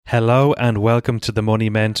Hello and welcome to the Money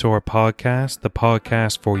Mentor podcast, the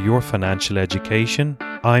podcast for your financial education.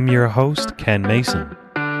 I'm your host, Ken Mason.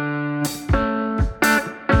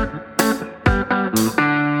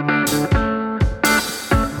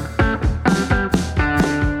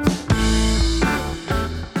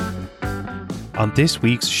 On this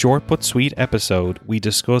week's short but sweet episode, we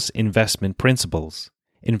discuss investment principles.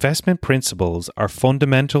 Investment principles are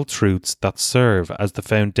fundamental truths that serve as the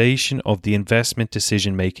foundation of the investment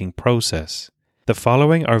decision-making process. The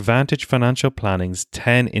following are Vantage Financial Planning's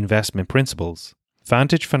 10 investment principles.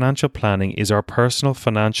 Vantage Financial Planning is our personal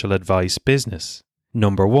financial advice business.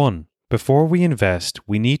 Number 1. Before we invest,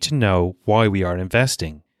 we need to know why we are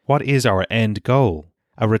investing. What is our end goal?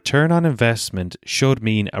 A return on investment should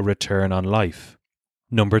mean a return on life.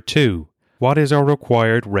 Number 2. What is our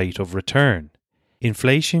required rate of return?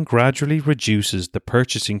 Inflation gradually reduces the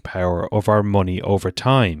purchasing power of our money over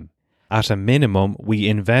time. At a minimum, we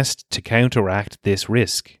invest to counteract this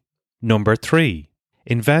risk. Number 3.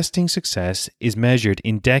 Investing success is measured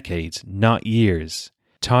in decades, not years.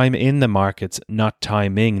 Time in the markets, not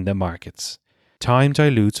timing the markets. Time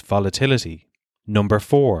dilutes volatility. Number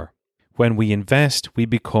 4. When we invest, we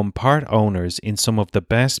become part owners in some of the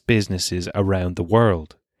best businesses around the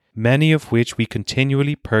world, many of which we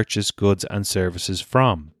continually purchase goods and services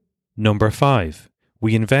from. Number 5.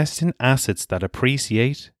 We invest in assets that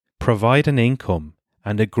appreciate, provide an income,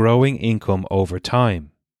 and a growing income over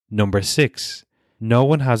time. Number 6. No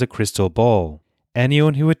one has a crystal ball.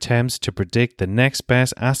 Anyone who attempts to predict the next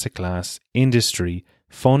best asset class, industry,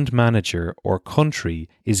 fund manager, or country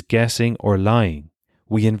is guessing or lying.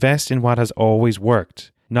 We invest in what has always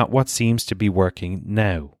worked, not what seems to be working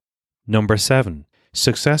now. Number 7.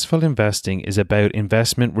 Successful investing is about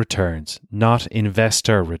investment returns, not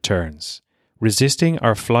investor returns. Resisting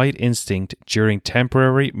our flight instinct during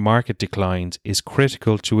temporary market declines is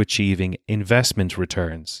critical to achieving investment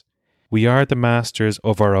returns. We are the masters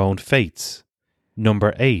of our own fates.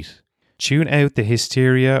 Number 8. Tune out the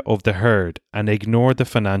hysteria of the herd and ignore the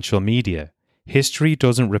financial media. History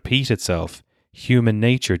doesn't repeat itself. Human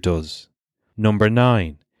nature does. Number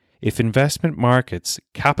 9. If investment markets,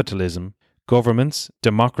 capitalism, governments,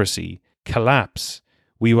 democracy collapse,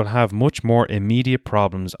 we will have much more immediate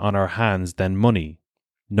problems on our hands than money.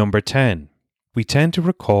 Number 10. We tend to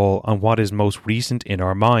recall on what is most recent in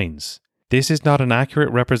our minds. This is not an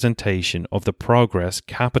accurate representation of the progress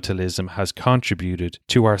capitalism has contributed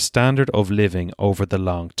to our standard of living over the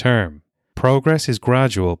long term. Progress is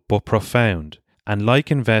gradual but profound, and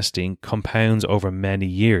like investing, compounds over many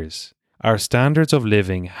years. Our standards of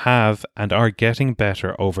living have and are getting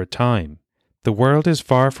better over time. The world is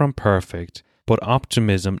far from perfect, but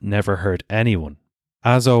optimism never hurt anyone.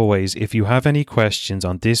 As always, if you have any questions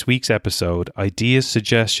on this week's episode, ideas,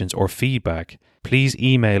 suggestions, or feedback, please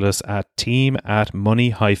email us at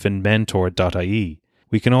team@money-mentor.ie.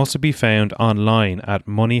 We can also be found online at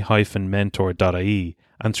money-mentor.ie,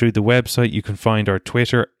 and through the website you can find our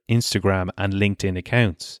Twitter, Instagram, and LinkedIn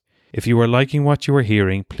accounts. If you are liking what you are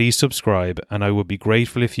hearing, please subscribe, and I would be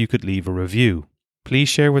grateful if you could leave a review. Please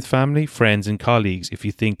share with family, friends, and colleagues if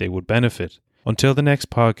you think they would benefit. Until the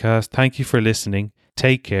next podcast, thank you for listening,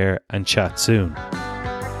 take care, and chat soon.